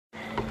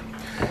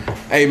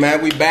Hey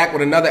man, we back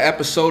with another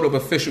episode of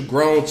Official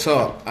Grown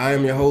Talk. I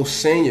am your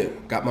host, Senior.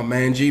 Got my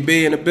man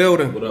GB in the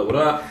building. What up, what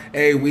up?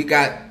 Hey, we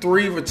got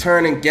 3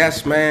 returning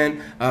guests,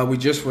 man. We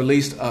just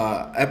released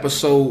an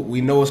episode.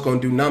 We know it's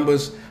going to do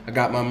numbers. I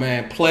got my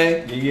man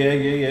Play.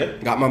 Yeah.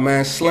 Got my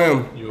man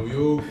Slim.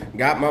 Yo.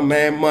 Got my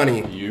man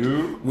Money.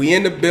 We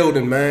in the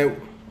building,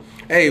 man.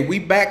 Hey, we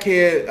back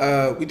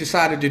here. We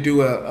decided to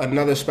do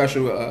another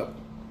special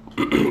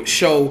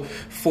show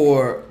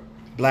for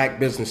black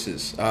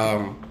businesses.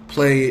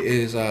 Play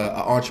is an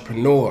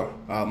entrepreneur.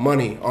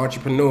 Money,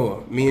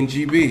 entrepreneur. Me and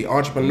GB,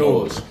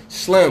 entrepreneurs.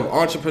 Slim,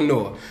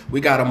 entrepreneur.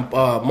 We got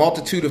a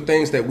multitude of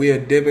things that we are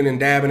dipping and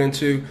dabbing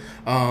into.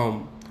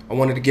 I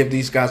wanted to give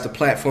these guys the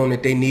platform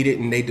that they needed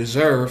and they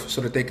deserve so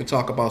that they can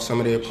talk about some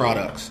of their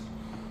products.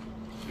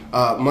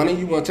 Money,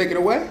 you want to take it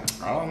away?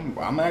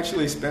 I'm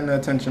actually spending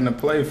attention to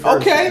Play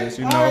first. Okay. Because,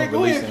 all right,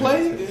 go ahead,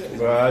 Play.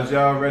 Well, as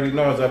y'all already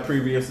know, as I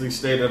previously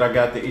stated, I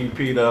got the EP,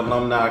 The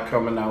Alumni,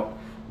 coming out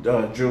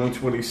June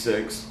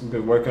 26th.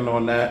 Been working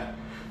on that.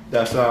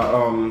 That's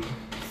our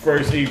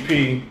first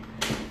EP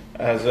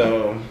as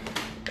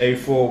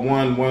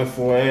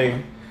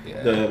A4114A,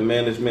 the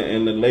management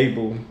and the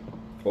label,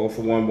 all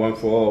for one, one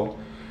for all.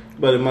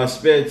 But in my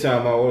spare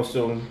time, I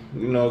also,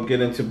 get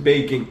into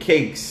baking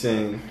cakes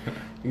and,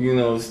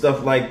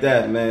 stuff like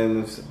that,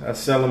 man. I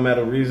sell them at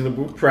a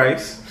reasonable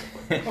price.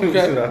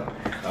 Okay.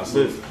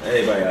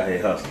 Everybody out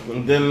here hustling.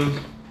 And then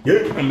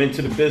I'm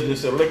into the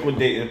business of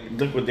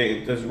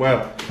liquidating as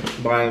well,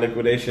 buying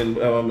liquidation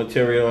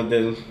material and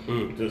then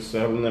just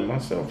selling it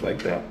myself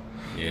like that.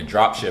 Yeah,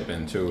 drop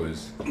shipping too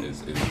is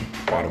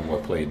part of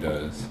what Play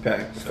does.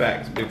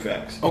 Facts, big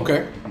facts.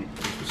 Okay.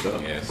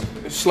 Yes.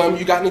 Slim,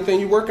 you got anything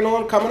you working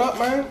on coming up,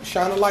 man?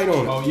 Shine a light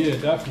on it. Oh yeah,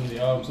 definitely.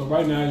 So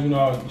right now, you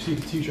see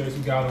the t-shirts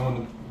we got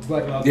on the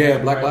Black Lives Yeah,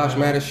 Matter Black right Lives now.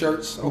 Matter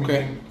shirts.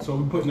 Okay. So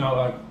we're putting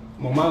out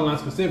my line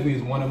specifically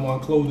is one-on-one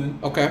clothing.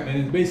 Okay. And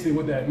it's basically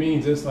what that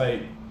means. It's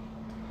like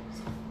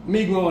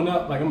me growing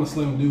up, like I'm a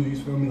slim dude. You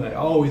feel me? Like I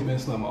always been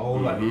slim my whole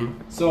life.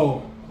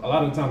 So a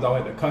lot of the times I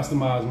had to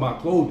customize my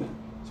clothing.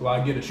 So I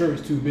get a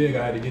shirt's too big,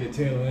 I had to get it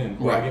tailored in.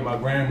 Or I get my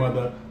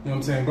grandmother, you know what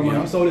I'm saying?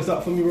 Grandma, you sew this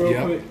up for me real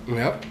quick.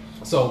 Yep.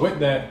 So with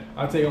that,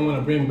 I want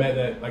to bring back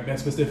that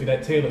specific,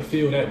 that tailored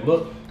feel, that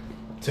look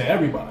to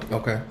everybody.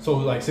 Okay. So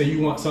like, say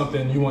you want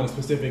something, you want a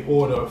specific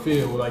order or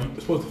feel, like you're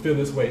supposed to feel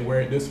this way,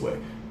 wear it this way.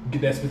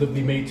 Get that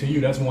specifically made to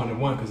you. That's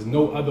one-to-one because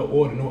no other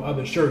order, no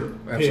other shirt,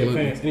 pair of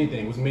pants,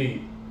 anything was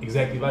made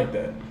exactly like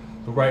that.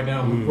 So right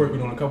now we're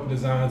working on a couple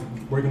designs,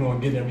 working on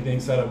getting everything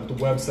set up with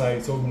the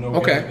website, so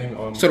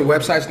everything. So the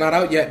website's not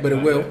out yet, but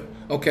it will.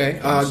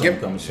 Okay.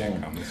 Give them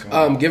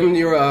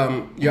your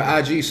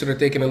IG so that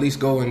they can at least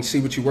go and see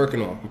what you're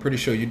working on. I'm pretty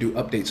sure you do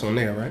updates on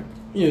there, right?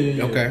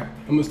 Yeah. Okay.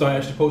 I'm gonna start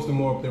actually posting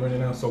more up there right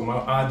now. So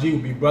my IG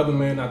will be Brother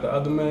Man, not the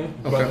other man.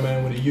 Brother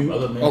Man with a U.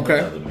 Other man,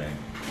 Okay. other man.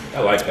 I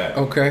like that.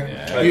 Okay.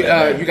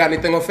 You got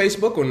anything on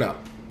Facebook or no?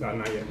 No,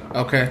 not yet. No.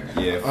 Okay.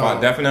 Yeah,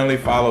 definitely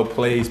follow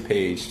Play's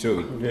page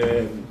too.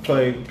 Yeah,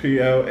 Play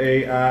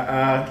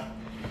PLAII.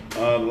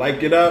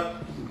 Like it up.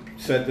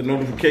 Set the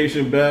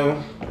notification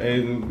bell,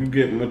 and you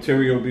get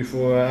material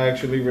before I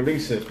actually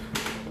release it.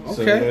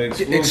 Okay.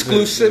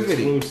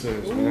 Exclusivity.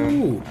 Exclusives,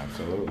 man. Ooh.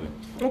 Absolutely.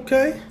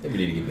 Okay. We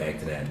need to get back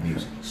to that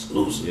music.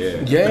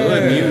 Exclusive. Yeah.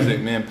 Good music,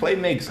 man. Play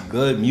makes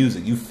good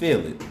music. You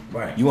feel it.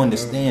 Right. You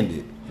understand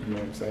it. You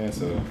know what I'm saying?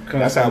 So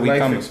that's how we life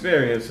come.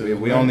 Experiences.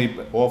 We only,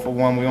 all for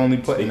one, we only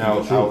putting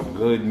out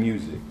good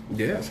music.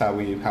 Yeah. That's how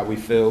we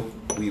feel.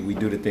 We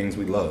do the things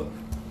we love.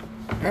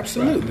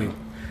 Absolutely.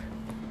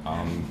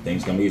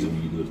 Things come easy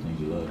when you do the things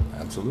you love.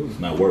 Absolutely. It's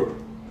not work.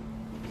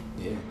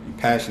 Yeah. You're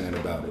passionate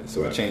about it,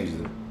 so it changes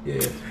it.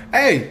 Yeah.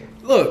 Hey,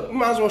 look, we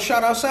might as well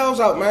shout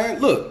ourselves out, man.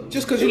 Look,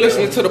 just because you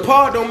listening to the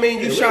pod don't mean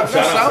you shout us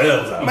out.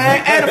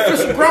 Man, add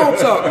Official Grown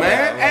Talk,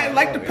 man. Add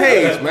like the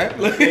page, man.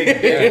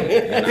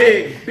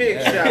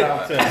 Big shout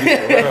out to you.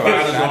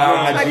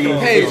 Like the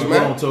page,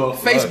 man.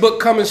 Facebook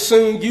coming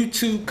soon,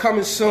 YouTube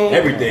coming soon.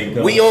 Everything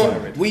coming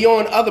soon. We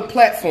on other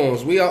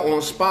platforms. We are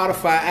on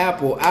Spotify,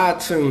 Apple,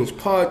 iTunes,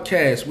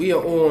 podcasts. We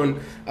are on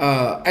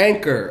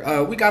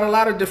Anchor. We got a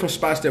lot of different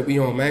spots that we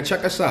on, man.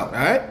 Check us out, all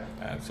right?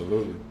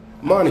 Absolutely.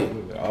 Money.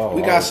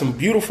 We got some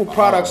beautiful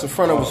products in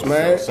front of us,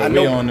 man. So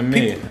we on the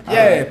me.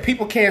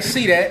 People can't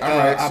see that. All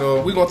right,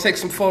 so we're going to take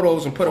some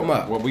photos and put them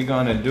up. What we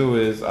gonna do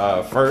is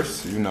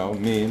first,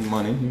 me and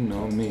Money,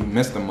 me,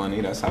 Mr. Money.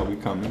 That's how we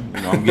coming.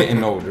 I'm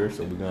getting older,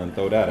 so we're gonna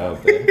throw that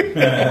out there.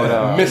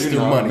 But, Mr.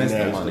 Money,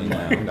 Mr. Money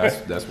now.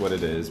 That's what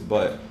it is.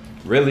 But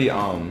really,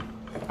 I'll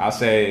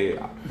say,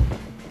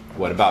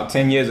 about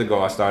 10 years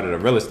ago, I started a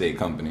real estate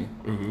company.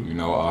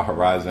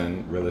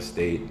 Horizon Real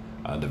Estate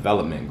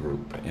Development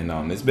Group,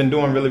 and it's been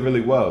doing really,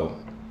 really well.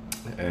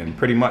 And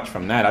pretty much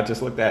from that, I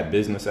just looked at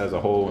business as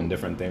a whole and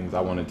different things I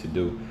wanted to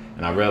do,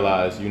 and I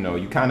realized,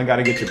 you kind of got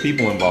to get your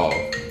people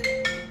involved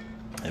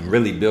and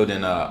really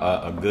building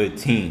a good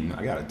team.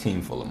 I got a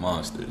team full of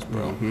monsters,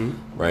 bro.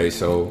 Right?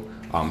 So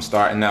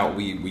starting out,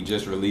 we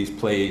just released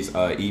Play's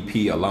EP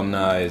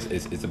Alumni.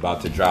 It's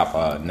about to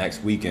drop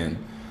next weekend.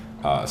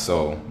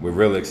 So we're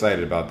really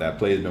excited about that.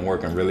 Play's been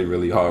working really,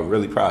 really hard.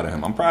 Really proud of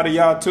him. I'm proud of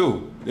y'all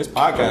too. This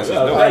podcast is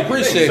dope. I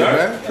appreciate it,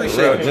 man.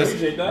 Appreciate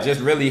it. Just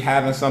really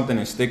having something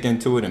and sticking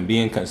to it and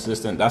being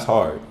consistent. That's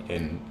hard,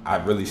 and I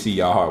really see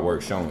y'all hard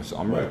work showing. So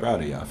I'm really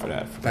proud of y'all for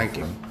that. Thank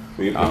you.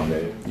 We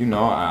appreciate it. You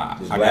know,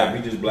 we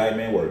just black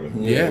men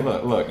working. Yeah.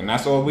 Look, and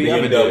that's all we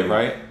ever did,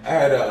 right? I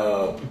had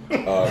a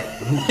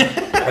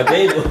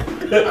neighbor.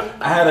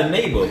 I had a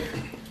neighbor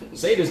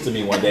say this to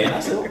me one day, and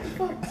I said, "What the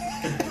fuck?"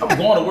 I'm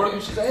going to work,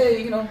 and she said,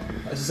 "Hey, you know,"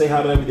 I used to say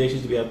hi to her every day. She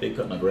used to be out there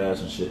cutting the grass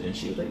and shit, and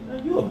she was like,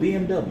 "You a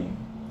BMW?"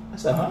 I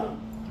said, "Huh?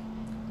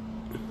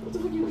 What the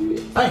fuck you?"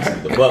 I ain't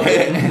seen the buck.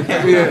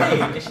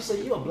 And she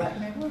said, "You a black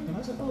man working?"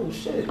 I said, "Oh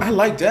shit." I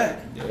like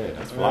that. Yeah,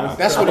 that's fine.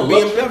 That's what a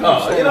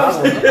BMW stands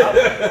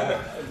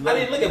I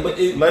didn't look at, but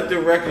let the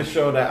record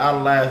show that I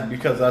laughed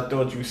because I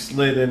thought you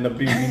slid in the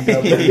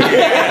BBW.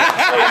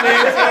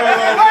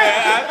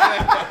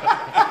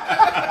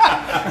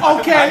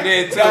 Okay, I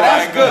did too.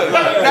 That's good.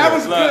 That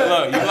was good.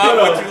 Look, you love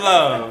what you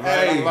love.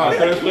 Hey, I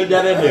could have slid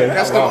that in there.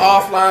 that's them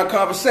offline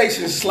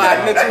conversations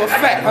sliding into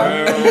effect.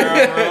 Huh?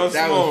 Real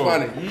That was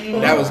funny.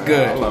 That was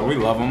good. Look, we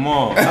love them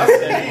all. I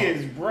said he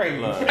is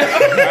brave.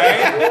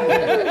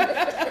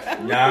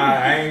 Nah,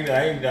 I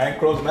ain't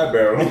crossing that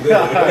barrel. I'm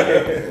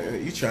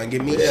good. You trying to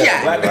get me Yeah,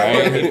 shot? black man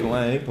Right?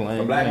 working. He playing.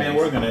 A black man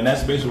working, and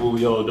that's basically what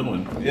we all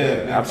doing.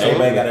 Yeah,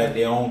 absolutely. Everybody got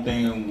their own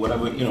thing,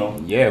 whatever, you know.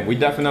 Yeah, we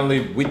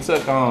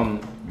took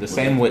the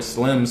same with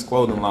Slim's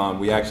clothing line.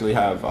 We actually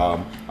have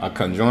a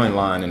conjoined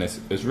line, and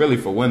it's really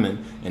for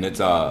women, and it's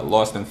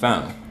Lost and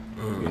Found.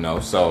 You know,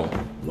 so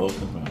Lost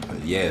and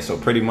Found. yeah, so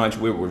pretty much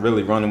we're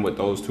really running with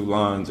those two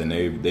lines, and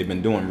they've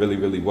been doing really,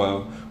 really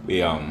well.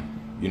 We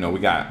you know, we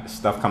got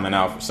stuff coming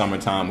out for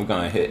summertime. We're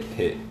gonna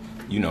hit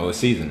you know, it's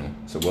seasonal,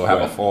 so we'll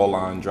have a fall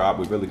line drop.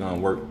 We're really gonna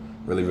work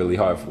really, really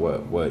hard for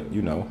what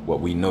you know,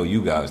 what we know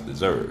you guys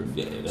deserve.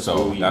 Yeah, that's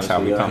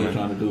how we coming.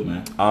 trying to do,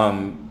 man.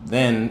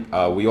 Then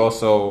we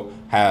also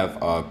have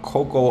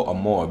Coco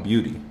Amore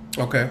Beauty.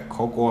 Okay.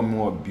 Coco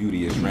Amore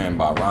Beauty is ran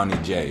by Ronnie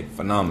J.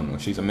 Phenomenal.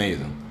 She's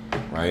amazing,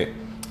 right?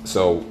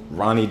 So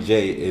Ronnie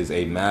J is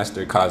a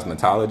master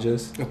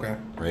cosmetologist. Okay.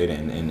 Right,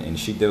 and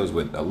she deals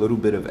with a little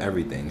bit of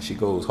everything. She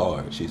goes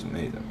hard. She's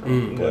amazing,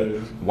 bro.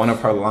 But one of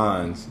her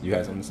lines, you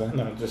had something to say?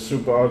 No, just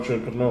super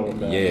entrepreneur,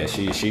 man. Yeah,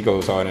 she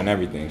goes hard in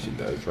everything she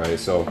does, right?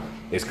 So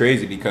it's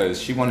crazy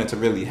because she wanted to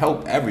really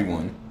help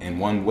everyone, and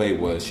one way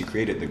was she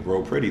created the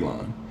Grow Pretty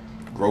line.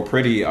 Grow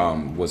Pretty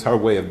was her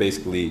way of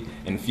basically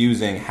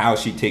infusing how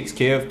she takes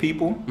care of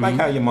people, like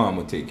how your mom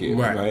would take care of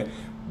you, right?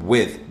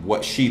 With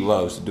what she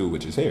loves to do,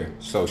 which is hair.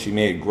 So she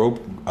made Grow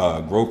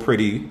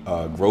Pretty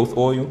growth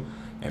oil.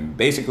 And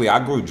basically,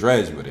 I grew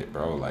dreads with it,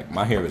 bro. Like,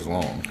 my hair is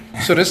long.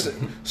 So this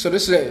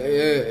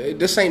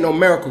ain't no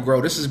Miracle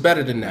Grow. This is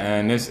better than that.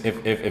 And this,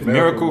 if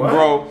Miracle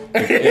Grow,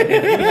 if you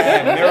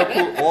had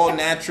Miracle all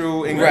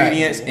natural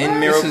ingredients in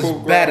Miracle this is Grow,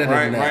 better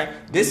than that.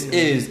 Right? This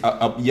is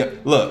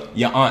look,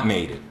 your aunt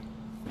made it.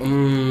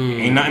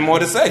 Ain't nothing more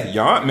to say.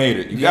 Your aunt made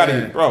it. You got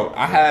it, bro.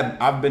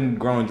 I've been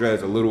growing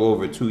dreads a little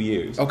over 2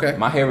 years. Okay.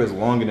 My hair is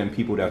longer than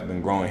people that've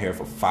been growing hair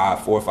for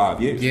 4 or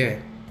 5 years. Yeah.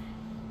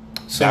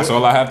 So that's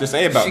all I have to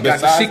say about it. She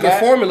got the secret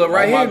formula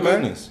right here, man.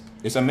 Goodness.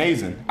 It's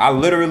amazing. I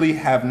literally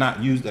have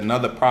not used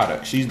another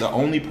product. She's the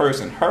only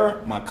person,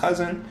 her, my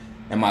cousin,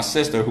 and my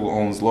sister who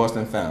owns Lost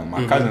and Found.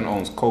 My cousin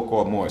owns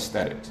Coco Amore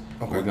Aesthetics.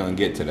 Okay. We're going to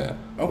get to that.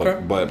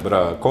 Okay. But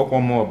Coco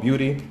Amore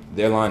Beauty,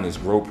 their line is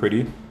Grow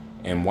Pretty.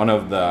 And one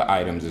of the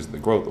items is the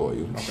growth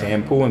oil. Okay.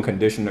 Shampoo and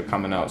conditioner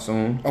coming out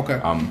soon. Okay.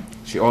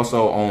 She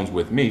also owns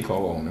with me,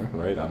 co-owner,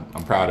 right?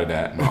 I'm proud of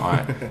that.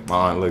 My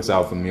aunt looks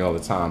out for me all the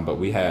time. But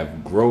we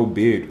have Grow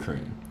Beard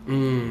Cream.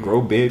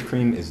 Grow Beard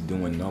Cream is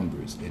doing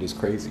numbers. It is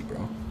crazy,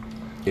 bro.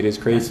 It is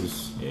crazy.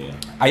 Yeah.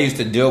 I used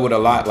to deal with a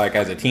lot, like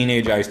as a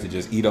teenager, I used to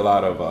just eat a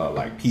lot of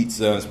like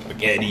pizza and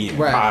spaghetti and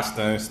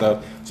pasta and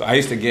stuff. So I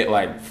used to get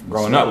like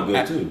growing up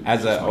good too.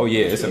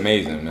 It's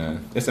amazing,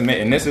 man. It's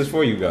amazing, and this is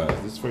for you guys.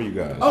 This is for you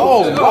guys.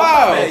 Oh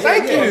wow! Man,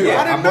 Thank you.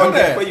 I didn't know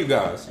that. For you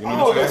guys. You know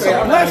Oh, what I'm that's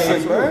saying? a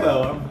blessing,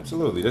 man.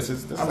 Absolutely. This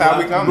is how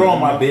we come.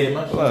 Growing my beard.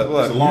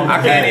 Look. I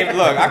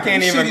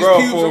can't even grow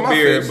a full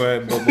beard,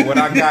 but what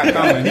I got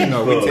coming, you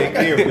know, we take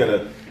care of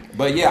it.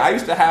 But yeah, I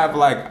used to have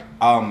like.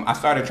 I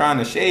started trying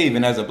to shave,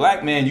 and as a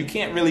black man, you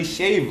can't really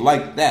shave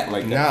like that.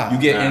 You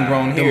get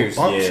ingrown hairs.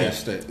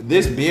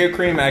 This beard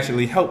cream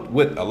actually helped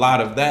with a lot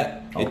of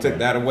that. Okay. It took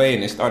that away,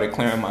 and it started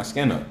clearing my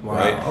skin up. Wow.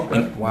 Right? Okay.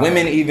 And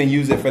women even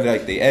use it for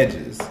like the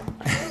edges.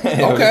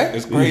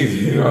 It's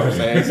crazy. You know what I'm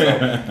saying? So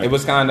it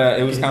was kind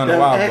of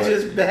wild.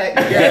 Edges back.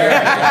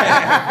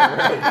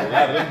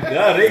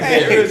 Yeah, they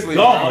seriously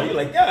gone. You're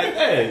like, God,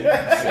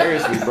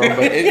 seriously, bro.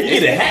 But you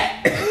need a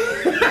hat.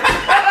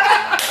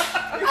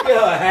 Get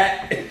her a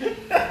hat.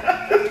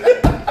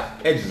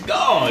 Edge is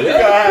gone. on, You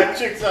gotta have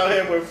chicks out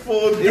here with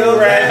full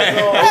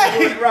do-rags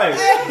on. Right.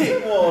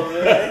 Come on,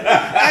 man.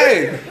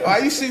 Hey, why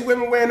you see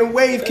women wearing them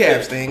wave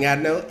caps? They ain't got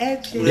no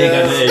edges. They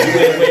got the edge. You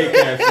wear wave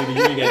caps, nigga.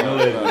 You ain't got no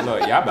edge. Look,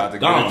 y'all about to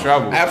get Gone. in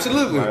trouble.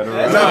 Absolutely.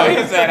 Right.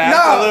 No, He said no,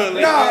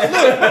 absolutely.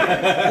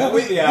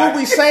 look. What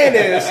we saying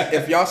is,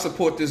 if y'all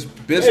support this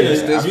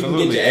business, Yeah, this, you can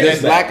get your this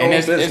ass black back. owned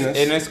and business,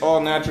 it's all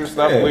natural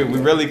stuff. Yeah. We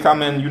really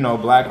come in,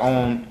 black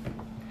owned.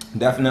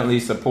 Definitely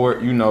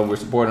support, we're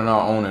supporting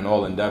our own in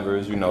all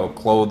endeavors,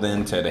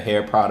 clothing to the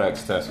hair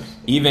products to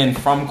even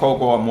from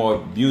Coco Amore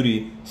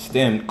Beauty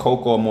stemmed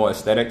Coco Amore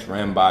Aesthetics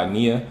ran by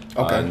Nia.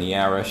 Okay.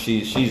 Niara.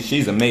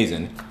 She's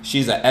amazing.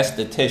 She's an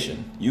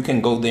esthetician. You can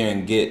go there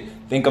and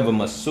think of a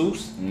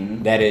masseuse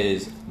that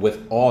is with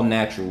all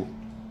natural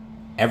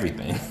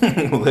everything.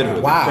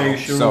 Literally. Wow.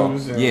 Facials So and-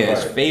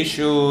 it's right.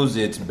 facials,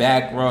 it's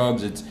back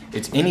rubs, it's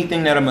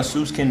anything that a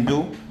masseuse can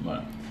do.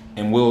 Right.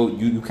 And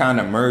you kind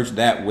of merge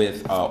that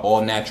with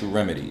all natural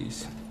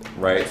remedies,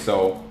 right?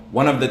 So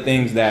one of the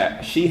things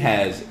that she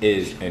has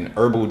is an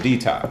herbal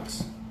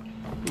detox,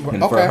 and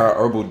for Okay. her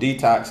herbal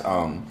detox,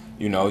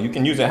 you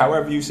can use it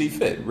however you see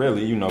fit.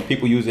 Really,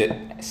 people use it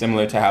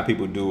similar to how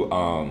people do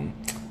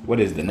what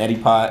is the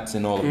neti pots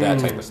and all of that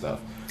type of stuff.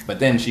 But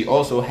then she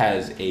also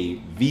has a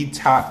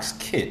Vetox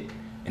kit,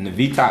 and the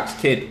Vetox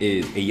kit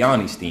is a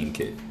Yoni steam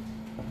kit.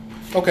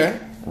 okay.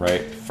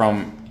 Right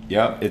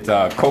it's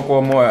Coco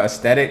Amore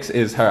Aesthetics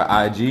is her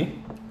IG,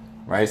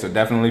 right? So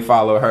definitely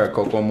follow her,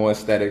 Coco Amore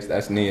Aesthetics.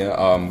 That's Nia.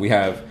 We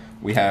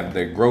have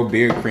the Grow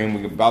Beard Cream.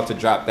 We're about to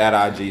drop that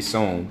IG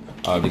soon.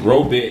 The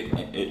grow beard.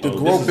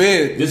 Grow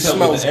beard, This it helps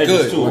smells with the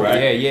edges good. too,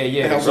 right?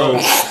 Yeah. So-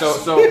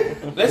 So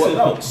Listen,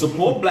 no,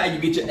 support black, you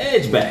get your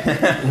edge back.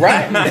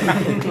 Right.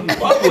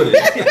 Fuck with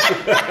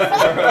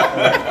it.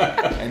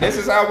 and this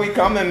is how we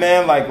coming,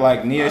 man.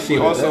 Like Nia, she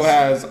with it. also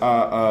has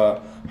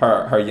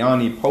her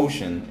Yanni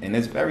potion, and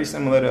it's very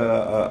similar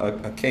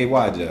to a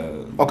KY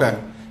gel. Okay.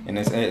 And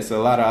it's a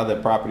lot of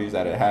other properties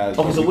that it has.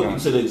 Okay, so We what gonna- you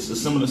said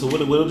it's similar. So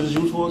what is it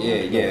used for?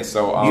 Yeah.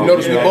 So You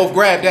notice we both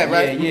grabbed that,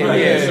 right?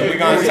 Yeah. So we're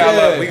gonna Yeah. tell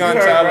her, You heard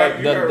right,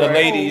 you the heard right.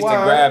 ladies Oh, to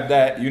wow. grab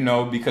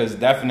that, because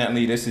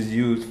definitely this is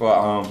used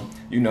for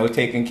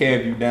taking care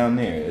of you down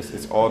there.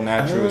 It's all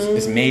natural.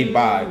 It's made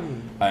by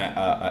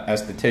a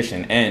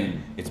esthetician,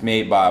 and it's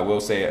made by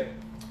we'll say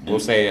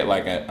it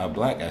like a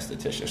black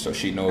esthetician, so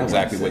she knows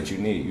exactly what you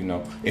need.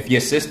 If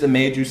your sister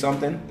made you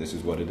something, this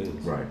is what it is.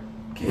 Right.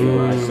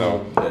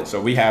 So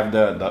we have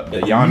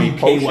the Yoni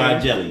potion. KY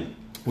jelly.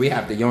 We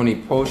have the Yoni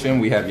potion,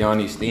 we have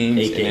Yoni steams,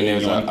 AKA and then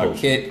there's Yoni a potion.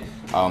 kit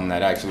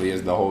that actually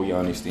is the whole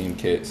Yoni steam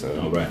kit. So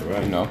right.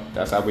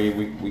 that's how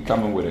we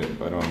coming with it.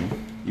 But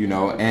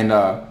and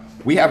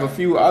we have a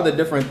few other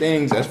different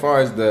things as far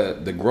as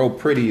the Grow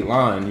Pretty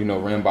line,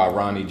 ran by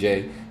Ronnie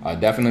J.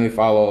 Definitely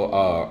follow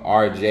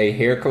RJ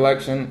Hair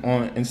Collection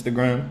on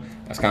Instagram.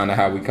 That's kind of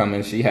how we come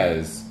in. She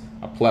has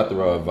a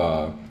plethora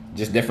of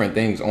just different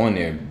things on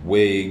there,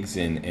 wigs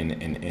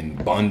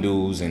and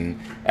bundles and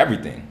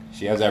everything.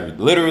 She has everything.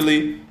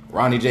 Literally,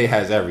 Ronnie J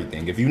has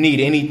everything. If you need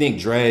anything,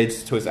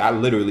 dreads, twists, I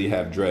literally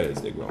have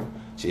dreads that grow.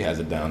 She has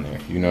it down there.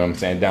 You know what I'm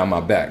saying? Down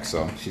my back.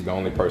 So she's the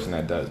only person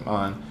that does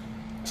mine.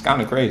 It's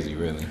kind of crazy,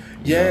 really.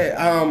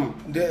 Yeah,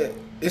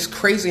 it's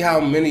crazy how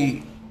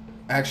many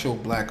actual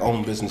black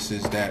owned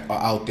businesses that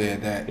are out there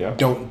that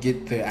don't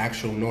get the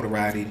actual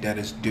notoriety that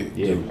is due.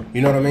 Yeah.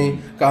 You know what I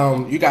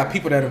mean? You got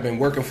people that have been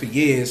working for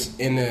years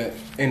in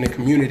the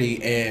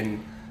community, and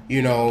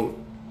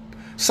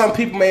some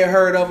people may have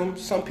heard of them,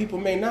 some people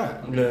may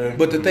not. Yeah.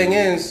 But the thing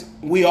is,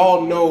 we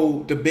all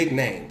know the big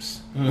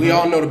names. We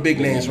all know the big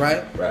names,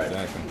 right? Right.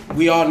 Exactly.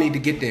 We all need to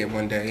get there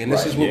one day, and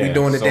this is what we're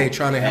doing today,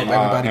 trying to help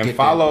everybody and get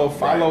follow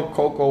there.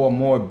 Coco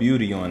Amore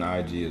Beauty on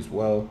IG as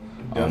well.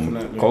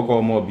 Definitely. Coco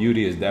Amore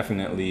Beauty is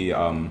definitely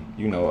a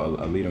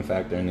leading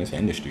factor in this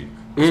industry.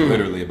 It's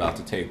literally about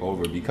to take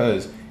over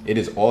because it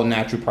is all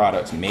natural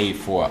products made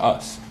for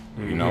us.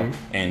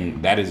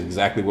 And that is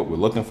exactly what we're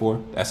looking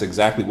for. That's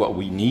exactly what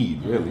we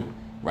need, really.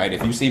 Right?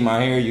 If you see my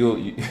hair,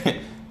 you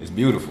it's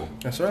beautiful.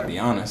 That's right. To be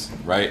honest,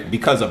 right?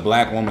 Because a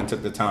black woman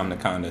took the time to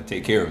kind of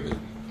take care of it.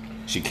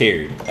 She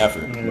cared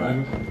effort.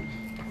 Right.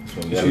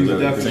 She's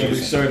definitely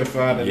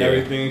certified in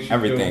everything.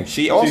 Everything. Do.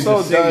 She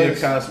also She's a senior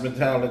does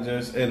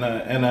cosmetologist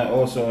and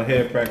also a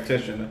hair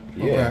practitioner.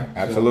 Yeah, Okay.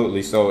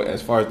 absolutely. So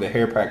as far as the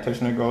hair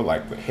practitioner go,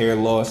 like with hair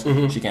loss,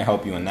 she can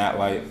help you in that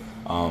light.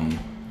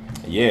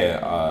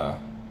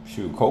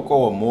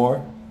 Coco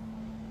Amore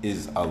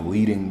is a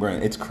leading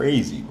brand. It's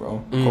crazy,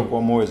 bro. Coco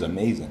Amore is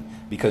amazing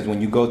because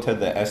when you go to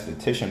the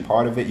esthetician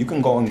part of it, you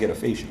can go and get a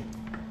facial.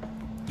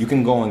 You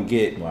can go and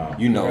get,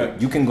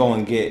 you can go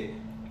and get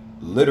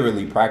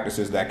literally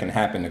practices that can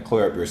happen to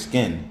clear up your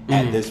skin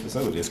at this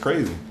facility. It's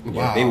crazy.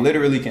 Wow. They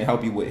literally can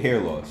help you with hair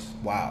loss.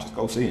 Wow. Just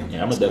go see them.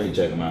 Yeah, I'm gonna definitely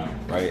check them out.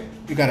 Right.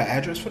 You got an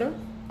address for them?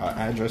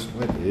 Address,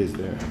 what is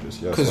their address?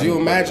 Because you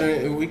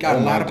imagine we got a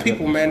lot of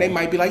people, man. They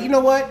might be like, you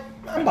know what?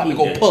 I'm about to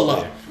go pull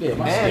up. Yeah,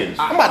 my Man, skin.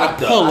 I'm about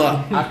to pull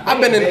up.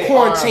 I've been in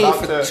quarantine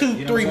for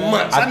 2-3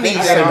 months. I need they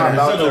are some.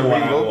 about to Send them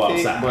around, go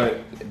relocate, outside.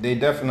 but they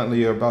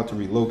definitely are about to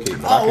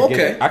relocate. But Oh,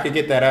 okay. I could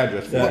get that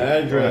address for The you.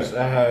 address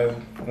I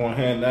have on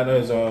hand. That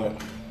is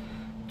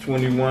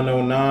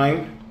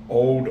 2109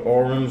 Old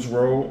Orleans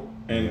Road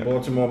in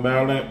Baltimore,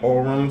 Maryland.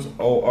 Orleans,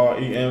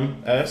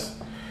 Orems.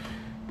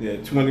 Yeah,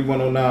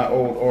 2109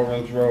 Old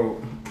Orleans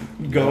Road.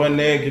 Go in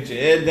there, get your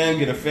hair done,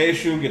 get a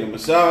facial, get a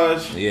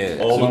massage. Yeah,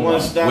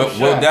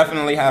 We'll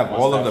definitely have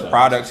all of the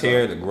products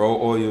here: the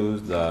Grow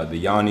oils, the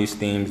Yanni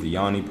steams, the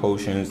Yanni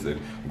potions, the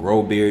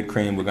Grow beard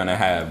cream. We're gonna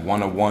have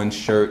 101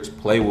 shirts.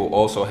 Play will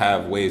also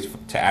have ways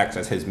to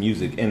access his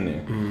music in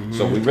there. Mm-hmm.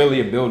 So we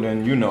really are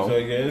building, So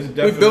yeah,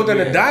 we're building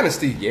a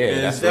dynasty.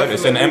 Yeah, that's what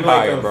it's an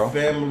empire, like bro.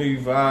 Family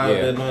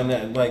vibe and on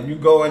that. Like you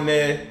go in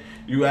there,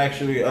 you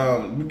actually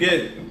you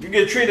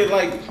get treated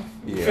like.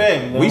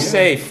 Family. We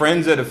say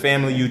friends of the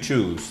family you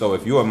choose. So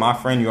if you are my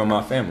friend, you are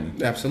my family.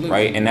 Absolutely.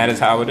 Right? And that is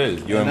how it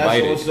is. You're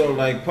invited. That's also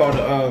like part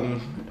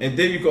of and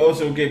then you can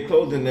also get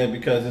clothing there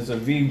because it's a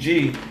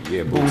VG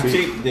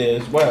boutique there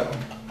as well.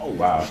 Oh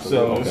wow.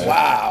 So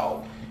wow.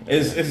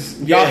 It's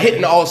y'all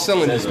hitting all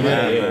cylinders,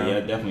 man.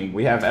 Yeah, definitely.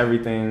 We have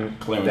everything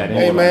clearing that.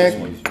 Hey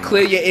man,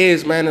 clear your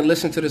ears, man, and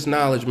listen to this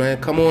knowledge,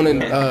 man. Come on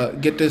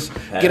and get this.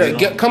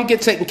 Come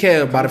get taken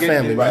care of by the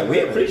family. Right. We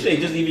appreciate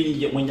just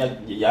even when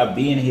y'all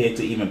being here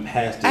to even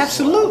pass this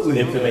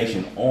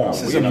information on.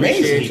 This is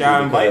amazing.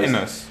 Y'all inviting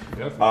us.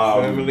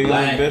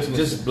 Black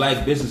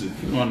business.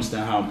 If you don't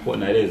understand how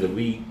important that is,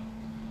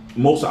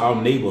 most of our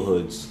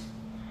neighborhoods.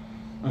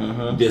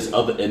 There's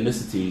other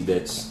ethnicities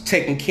that's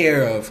taking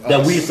care of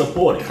that we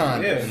supporting,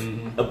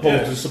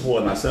 opposed to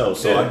supporting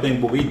ourselves. So I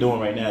think what we're doing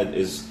right now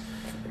is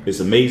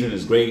amazing.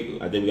 It's great.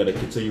 I think we got to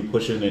continue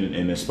pushing and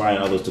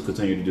inspiring others to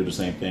continue to do the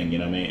same thing. You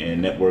know what I mean?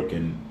 And network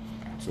and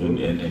see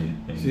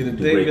the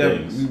thing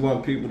that we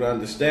want people to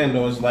understand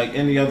though is like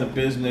any other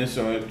business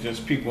or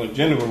just people in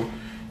general,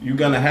 you're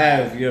gonna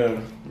have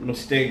your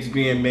mistakes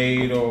being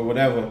made or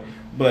whatever.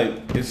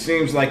 But it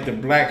seems like the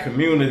black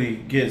community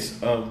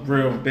gets a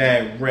real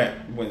bad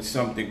rep when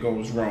something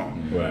goes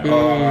wrong. Right.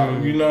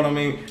 You know what I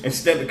mean?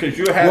 Instead, because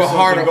you have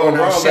something go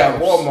wrong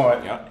at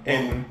Walmart,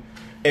 and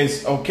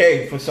it's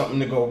okay for something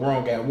to go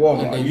wrong at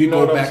Walmart. And you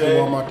know go back to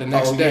Walmart the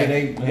next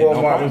day.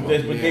 Walmart was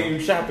this, but then you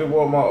shop at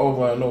Walmart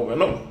over and over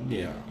and over.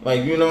 Yeah.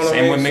 Like, you know what I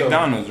mean? Same with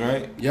McDonald's,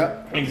 right?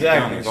 Yep.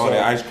 Exactly. All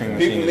the ice cream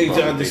machines. People need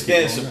to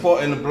understand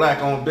supporting the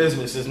black-owned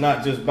business is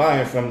not just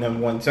buying from them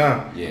one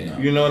time. Yeah.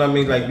 You know what I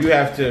mean? Like, you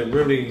have to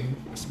really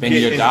spend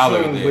your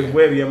dollar with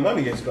where your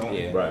money is going.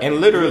 Yeah. Right. And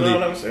literally, you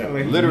know what I'm saying?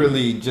 Like,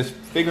 literally just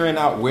figuring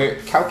out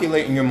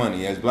calculating your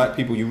money. As black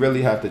people, you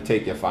really have to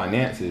take your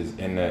finances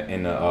in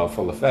the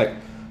full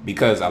effect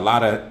because a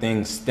lot of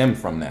things stem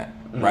from that.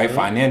 Right?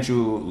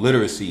 Financial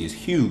literacy is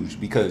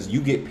huge because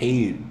you get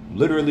paid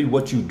literally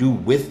what you do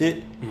with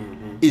it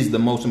is the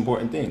most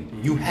important thing.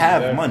 You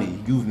have money.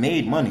 You've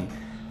made money.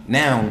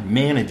 Now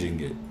managing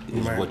it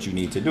is what you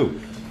need to do.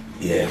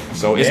 Yeah.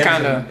 So it's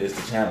kind of it's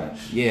the challenge.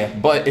 Yeah,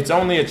 but it's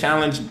only a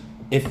challenge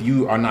if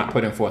you are not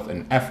putting forth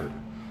an effort,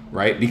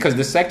 right? Because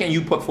the second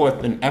you put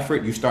forth an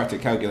effort, you start to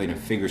calculate and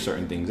figure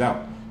certain things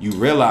out. You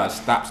realize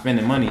stop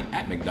spending money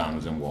at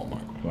McDonald's and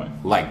Walmart. Right.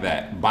 Like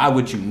that. Buy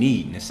what you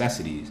need,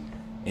 necessities,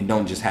 and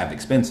don't just have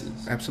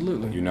expenses.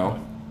 Absolutely. You know?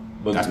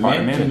 But that's part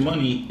of managing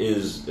money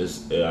is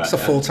it's a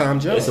full-time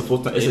job. It's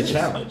a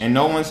challenge. And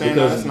no one's saying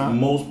because that's not.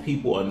 Most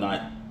people are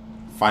not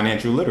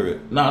financial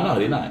literate. No,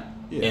 they're not.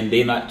 Yeah. And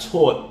they're not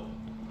taught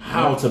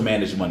how to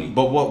manage money.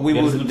 But what we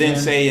would then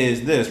say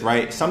is this,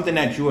 right? Something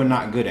that you are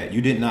not good at.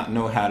 You did not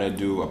know how to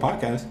do a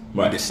podcast.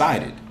 Right. You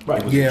decided.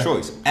 Right. It was a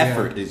choice.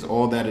 Effort is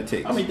all that it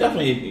takes. I mean,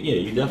 definitely,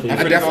 you definitely.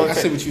 I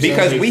see what you're saying.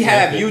 Because we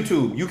have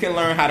YouTube. You can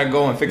learn how to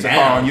go and fix a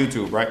car on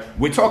YouTube, right?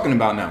 We're talking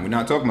about now. We're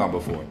not talking about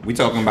before. We're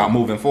talking about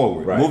moving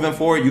forward. Right. Moving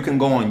forward, you can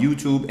go on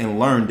YouTube and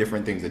learn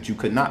different things that you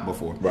could not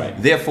before. Right.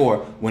 Therefore,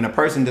 when a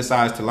person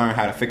decides to learn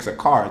how to fix a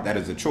car, that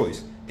is a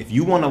choice. If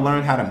you want to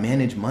learn how to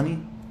manage money,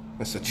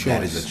 that's a choice.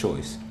 That is a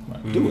choice.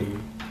 Right. Do it.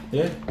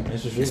 Yeah,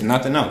 that's just true. It's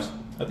nothing else.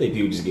 I think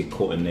people just get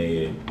caught in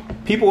their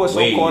people are so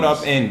caught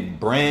up in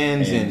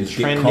brands and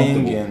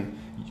trending and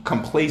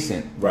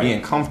complacent. Right.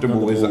 Being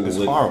comfortable is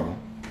horrible.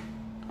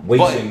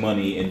 Wasting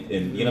money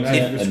and you know what I'm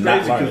saying? It's and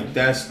crazy not because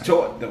that's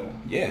taught though.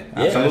 Yeah,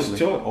 absolutely.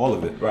 Taught. All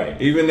of it.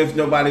 Right. Even if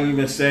nobody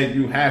even said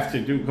you have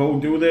to go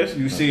do this,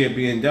 you see it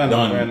being done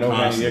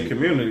around in your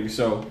community.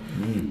 So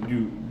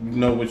you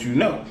know what you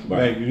know.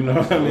 Right. Like, you know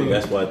what I mean?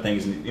 That's why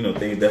things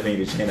definitely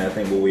need to change. I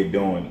think what we're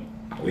doing,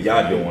 what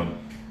y'all doing,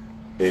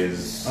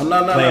 is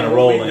playing a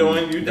role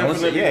in. You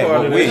definitely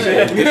part of this.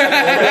 Just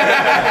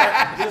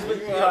I just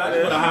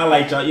want to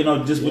highlight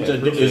y'all. Just what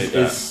y'all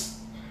is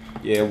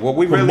what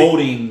we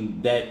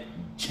promoting that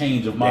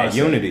change of mindset.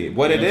 Unity.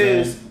 What it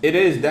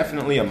is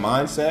definitely a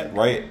mindset,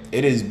 right?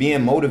 It is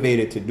being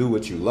motivated to do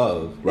what you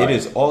love. Right. It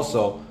is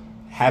also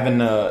having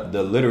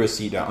the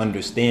literacy to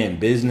understand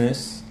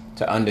business.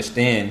 To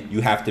understand,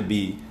 you have to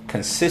be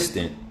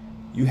consistent.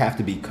 You have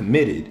to be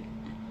committed.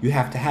 You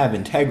have to have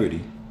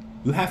integrity.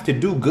 You have to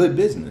do good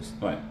business.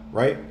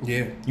 Right?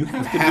 Yeah. You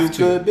have to do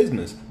good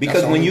business.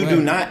 Because when you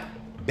do not,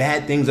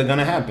 bad things are going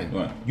to happen.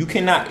 Right. You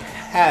cannot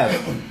have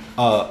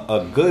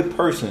a good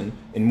person,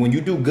 and when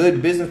you do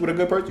good business with a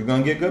good person, you're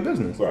gonna get good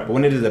business. Right. But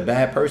when it is a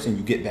bad person,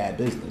 you get bad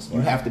business. Right.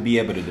 You have to be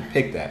able to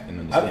depict that and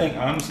understand. I think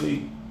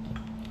honestly,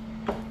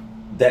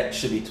 that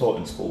should be taught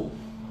in school.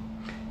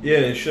 Yeah,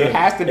 it should. It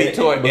has to be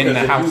taught in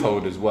the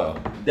household as well.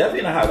 Definitely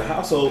in the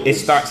household. It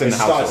starts in the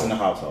household. Starts in the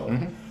household.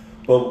 Mm-hmm.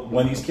 But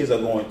when these kids are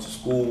going to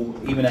school,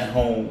 even at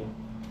home,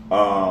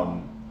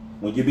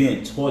 when you're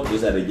being taught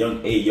this at a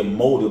young age, you're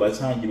molded. By the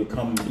time you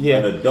become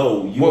an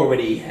adult, you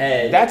already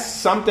had. That's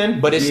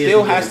something, but it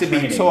still has to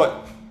be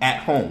taught at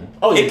home.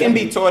 Oh, yeah, it can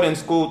be taught in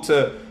school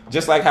to.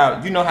 Just like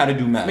how you know how to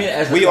do math. I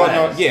mean, we all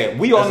know,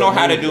 we all know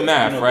how to do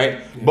math, right?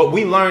 Yeah. But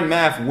we learn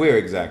math where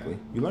exactly?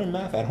 You learn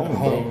math at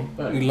home.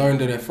 Bro. We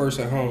learned it at first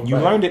at home. You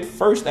learned it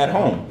first at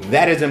home.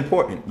 That is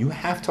important. You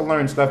have to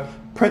learn stuff.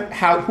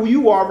 Who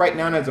you are right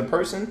now as a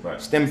person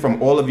stem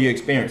from all of your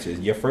experiences.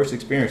 Your first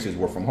experiences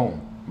were from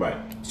home. Right.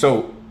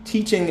 So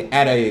teaching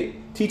a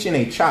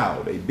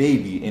child, a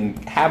baby, and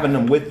having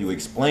them with you,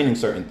 explaining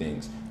certain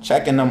things,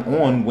 checking them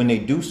on when they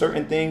do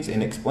certain things,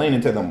 and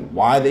explaining to them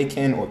why they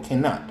can or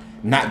cannot.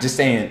 Not just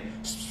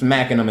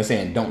smacking them and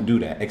saying, don't do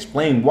that.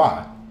 Explain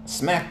why.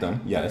 Smack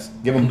them, yes.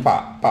 Give them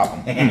pop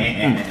them.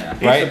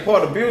 Right?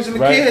 Support abusing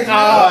the kids.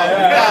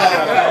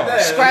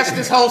 Scratch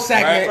this whole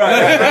segment.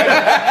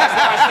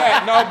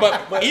 Right. No,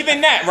 but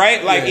even that,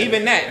 right? Like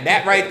even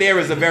that right there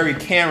is a very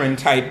Karen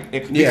type,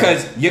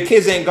 because your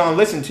kids ain't gonna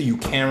listen to you,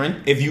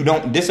 Karen, if you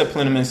don't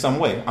discipline them in some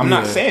way. I'm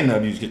not saying to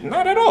abuse kids,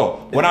 not at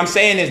all. What I'm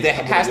saying is there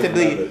has to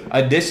be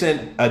a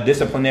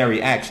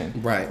disciplinary action.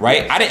 Right.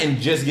 I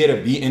didn't just get a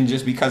beating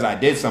just because I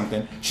did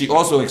something. She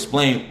also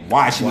explained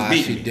why she was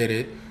beating me. She did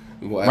it.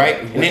 Right?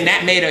 And then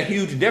that made a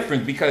huge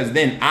difference, because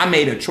then I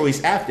made a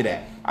choice after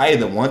that. I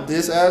either want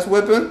this ass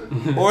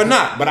whipping or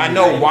not. But I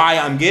know why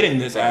I'm getting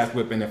this ass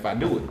whipping if I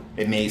do it.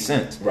 It made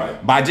sense.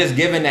 Right. By just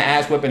giving the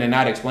ass whipping and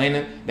not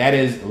explaining, that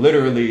is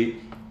literally,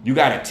 you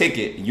got a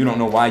ticket. You don't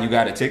know why you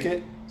got a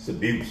ticket. It's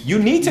abuse. You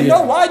need to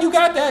know why you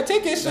got that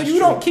ticket so you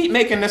don't keep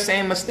making the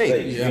same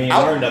mistake. You ain't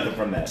learned nothing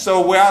from that.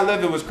 So where I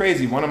live, it was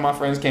crazy. One of my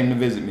friends came to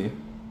visit me,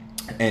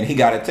 and he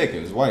got a ticket.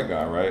 It was a white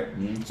guy, right?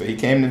 Mm-hmm. So he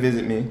came to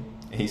visit me.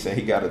 He said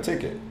he got a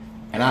ticket,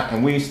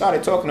 and we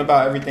started talking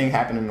about everything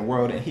happening in the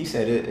world, and he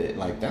said it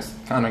like, that's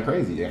kind of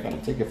crazy. I got a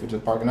ticket for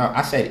just parking out.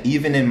 I said,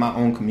 even in my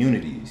own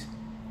communities,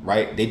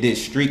 right? They did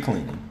street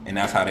cleaning, and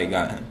that's how they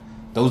got him.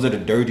 Those are the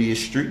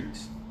dirtiest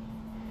streets.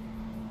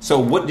 So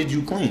what did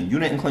you clean? You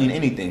didn't clean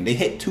anything. They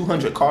hit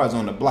 200 cars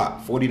on the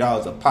block,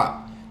 $40 a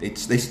pop. They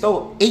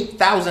stole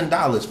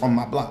 $8,000 from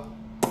my block,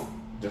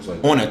 just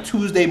like on a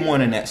Tuesday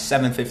morning at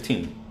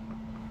 7:15.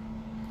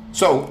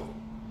 So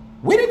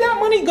where did that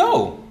money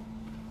go?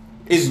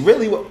 Is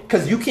really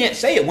because you can't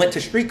say it went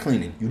to street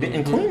cleaning. You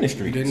didn't clean the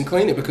streets. You didn't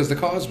clean it because the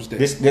cars was there.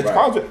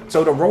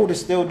 So the road is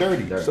still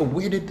dirty. So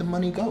where did the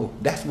money go?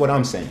 That's what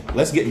I'm saying.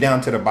 Let's get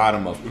down to the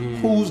bottom of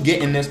who's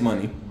getting this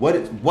money,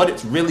 what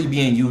it's really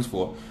being used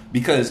for.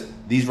 Because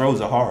these roads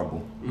are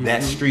horrible.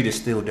 That street is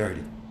still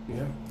dirty.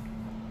 Yeah.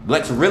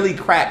 Let's really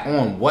crack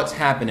on what's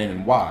happening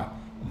and why.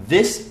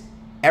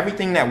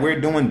 Everything that we're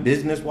doing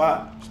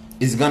business-wise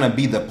is going to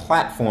be the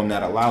platform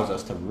that allows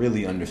us to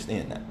really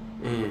understand that.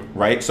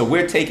 Right? So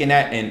we're taking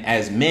that, and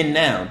as men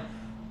now,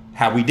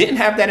 how we didn't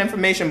have that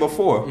information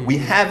before, we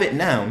have it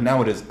now.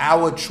 Now it is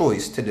our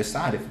choice to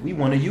decide if we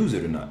want to use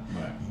it or not.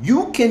 Right.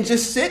 You can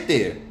just sit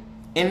there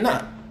and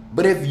not.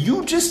 But if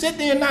you just sit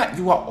there and not,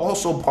 you are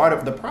also part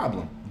of the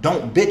problem.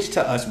 Don't bitch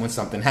to us when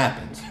something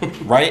happens.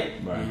 Right?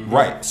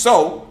 Right.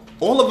 So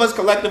all of us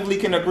collectively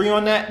can agree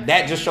on that.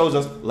 That just shows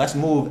us, let's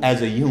move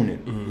as a unit.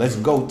 Let's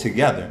go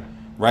together.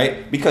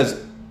 Right?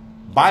 Because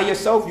by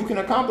yourself, you can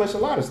accomplish a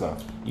lot of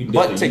stuff.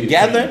 But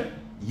together,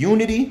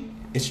 unity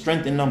is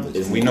strength in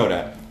numbers. We know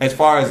that. As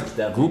far as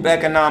group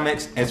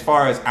economics, as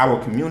far as our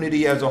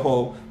community as a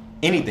whole,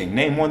 anything,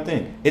 name one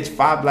thing. It's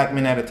 5 black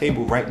men at a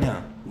table right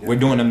now. Yeah. We're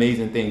doing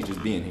amazing things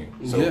just being here.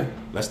 So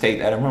let's take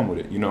that and run with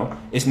it,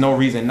 It's no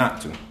reason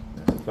not to.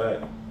 That's a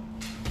fact.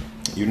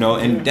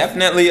 And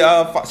definitely,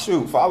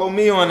 follow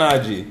me on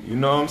IG. You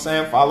know what I'm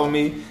saying? Follow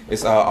me.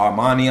 It's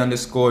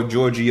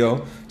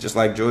Armani_Giorgio. Just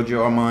like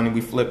Giorgio Armani,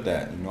 we flip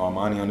that.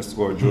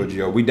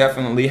 Armani_Giorgio. We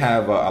definitely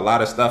have a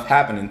lot of stuff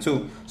happening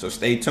too. So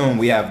stay tuned.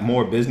 We have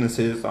more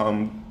businesses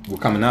we're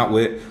coming out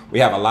with. We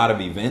have a lot of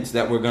events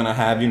that we're going to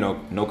have,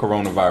 no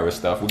coronavirus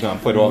stuff. We're going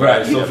to put all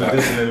that. You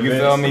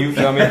feel me?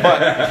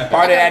 But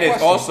part of that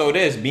is also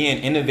being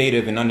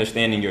innovative and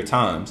understanding your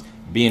times.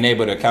 Being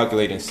able to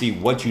calculate and see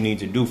what you need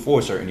to do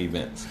for certain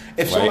events.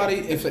 If an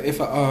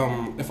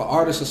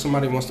artist or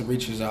somebody wants to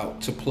reach us out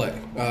to play,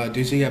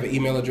 does he have an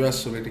email address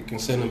so that they can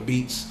send them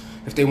beats?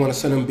 If they want to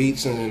send them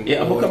beats or if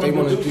they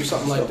want to do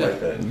something like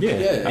that.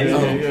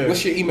 Yeah.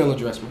 What's your email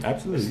address, man?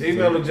 Absolutely. His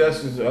email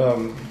address is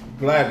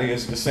gladly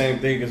it's the same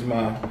thing as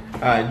my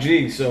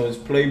IG. So it's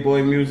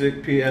Playboy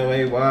Music,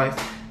 PlayBoyMuzik.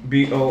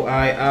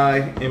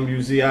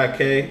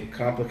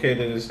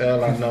 Complicated as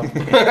hell, I know.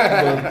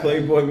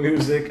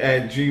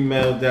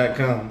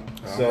 Playboymusic@gmail.com.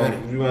 So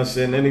if you want to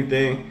send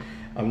anything,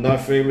 I'm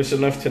not famous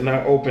enough to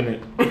not open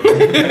it.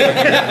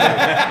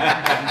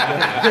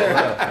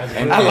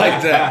 I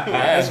like that.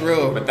 That's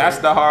real. But that's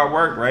the hard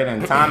work, right?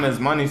 And time is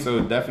money, so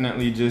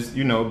definitely just,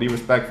 be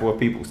respectful of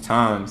people's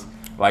times.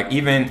 Like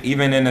even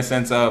in the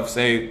sense of,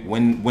 say,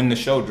 when the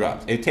show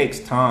drops, it takes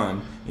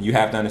time, and you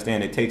have to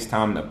understand it takes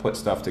time to put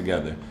stuff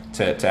together.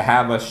 To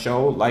have a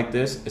show like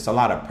this, it's a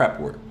lot of prep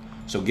work.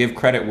 So give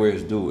credit where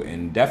it's due,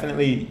 and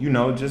definitely,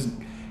 just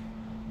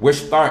we're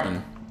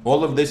starting.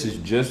 All of this is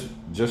just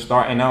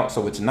starting out,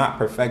 so it's not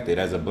perfected.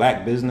 As a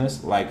black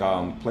business, like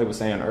Play was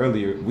saying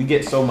earlier, we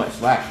get so much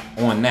slack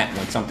on that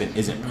when something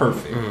isn't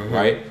perfect,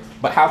 right?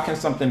 But how can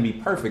something be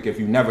perfect if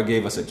you never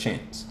gave us a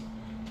chance?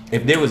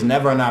 If there was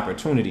never an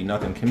opportunity,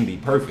 nothing can be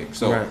perfect.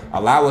 So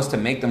allow us to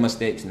make the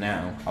mistakes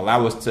now.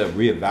 Allow us to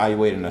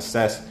reevaluate and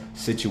assess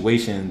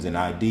situations and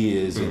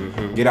ideas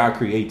and get our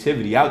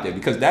creativity out there,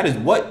 because that is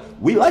what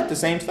we like. The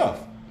same stuff.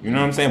 You know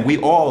what I'm saying? We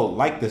all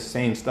like the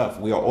same stuff.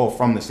 We are all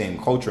from the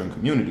same culture and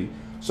community.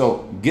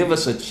 So give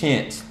us a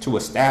chance to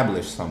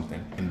establish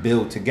something and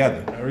build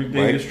together.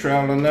 Everything is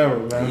trial and error,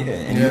 man. Yeah,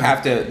 and you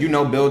have to,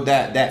 build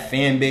that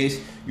fan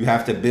base. You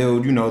have to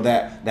build,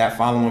 that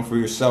following for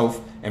yourself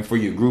and for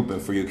your group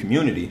and for your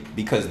community,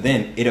 because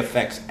then it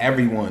affects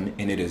everyone,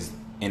 and it is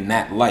in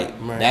that light.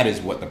 Right. That is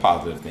what the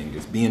positive thing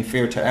is. Being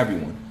fair to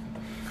everyone.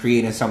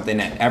 Creating something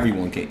that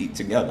everyone can eat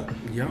together.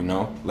 Yep.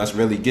 Let's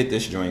really get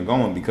this joint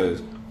going,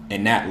 because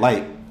in that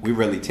light, we're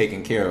really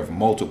taking care of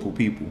multiple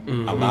people,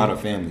 a lot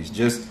of families.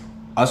 Just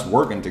us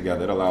working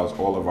together, it allows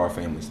all of our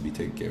families to be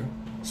taken care of.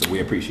 So we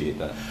appreciate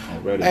that.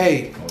 Already.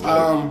 Hey,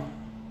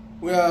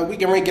 we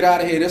can get out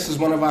of here. This is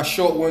one of our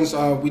short ones.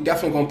 We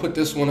definitely gonna put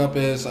this one up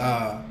as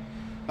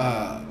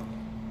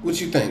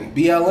what you think?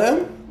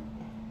 BLM?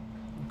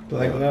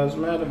 Black Lives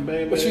Matter,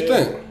 baby. What you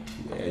think?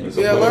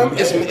 BLM?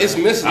 It's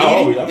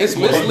misleading. It's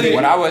misleading.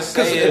 What I was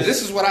saying,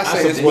 this is what I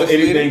say. I support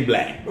anything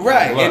black.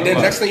 Right, and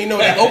then next thing you know,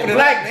 they open it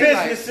Black up.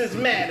 businesses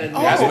matter.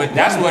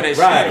 That's what it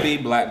should be.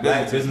 Black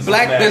businesses.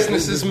 Black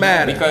businesses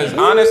matter. Because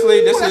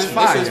honestly, this is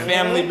fire.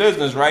 family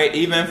business, right?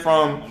 Even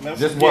from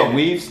just what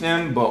we've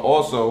stemmed, but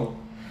also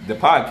the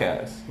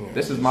podcast.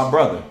 This is my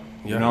brother.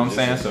 You know what I'm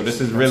saying? So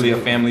this is really a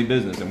family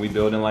business, and we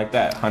building like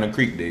that. Hunter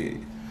Creek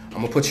did.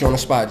 I'm gonna put you on the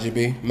spot,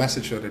 GB.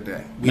 Message for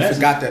today. We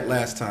forgot that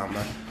last time,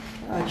 man.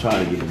 I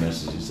try to get the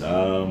messages.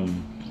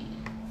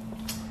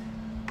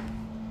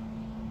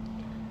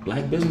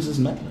 Black businesses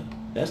matter.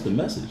 That's the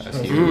message. That's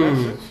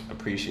message.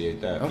 Appreciate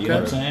that. Okay. You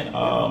know what I'm saying?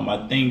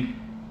 I think,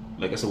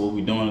 like I said, what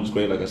we're doing is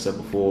great. Like I said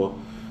before,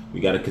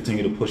 we got to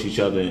continue to push each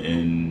other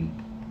and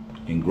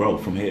grow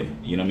from here.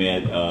 You know what I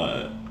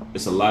mean?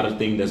 It's a lot of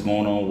things that's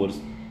going on with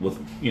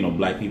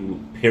black people.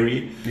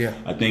 Period. Yeah.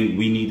 I think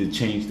we need to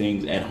change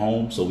things at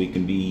home so we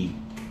can be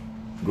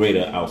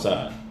greater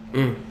outside.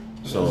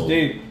 So. That's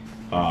deep.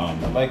 I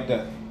like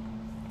that.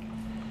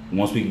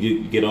 Once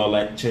we get all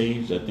that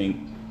changed, I think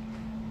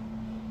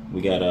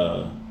we got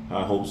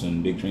high hopes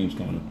and big dreams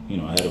coming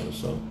ahead of us.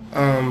 So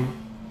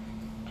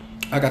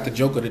I got the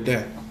joke of the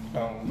day.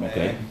 Oh, man.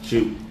 Okay,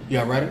 shoot.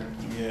 Y'all ready?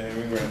 Yeah,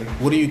 we ready.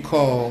 What do you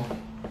call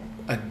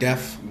a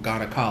deaf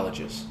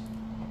gynecologist?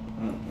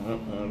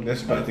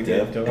 That's about to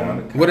get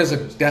done. What does a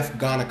deaf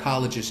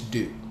gynecologist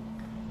do?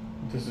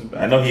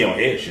 I know he don't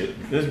hear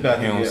shit. This about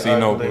to He don't get see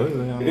no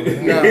ugly.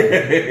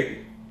 No.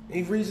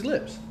 He reads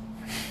lips.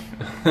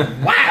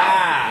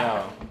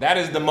 Wow. Yo, that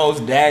is the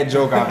most dad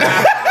joke I've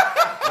ever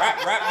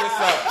wrap this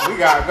up. We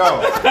gotta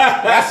go.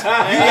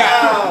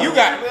 You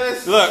got.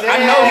 Look,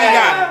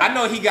 I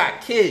know he got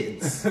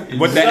kids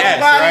with the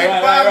S,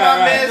 right? Buy my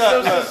man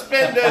some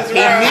suspenders. He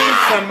needs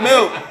some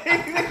milk.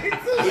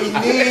 He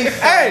needs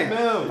some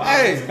milk.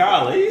 Hey,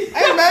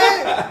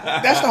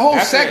 man, that's the whole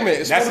segment.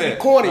 It's supposed to be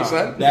corny,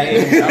 son. That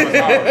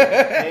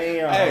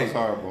was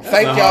horrible.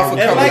 Thank y'all for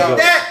coming like out.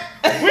 that.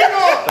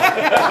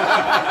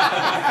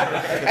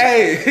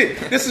 Hey,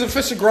 this is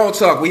Official Grown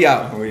Talk. We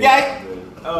out. Yeah.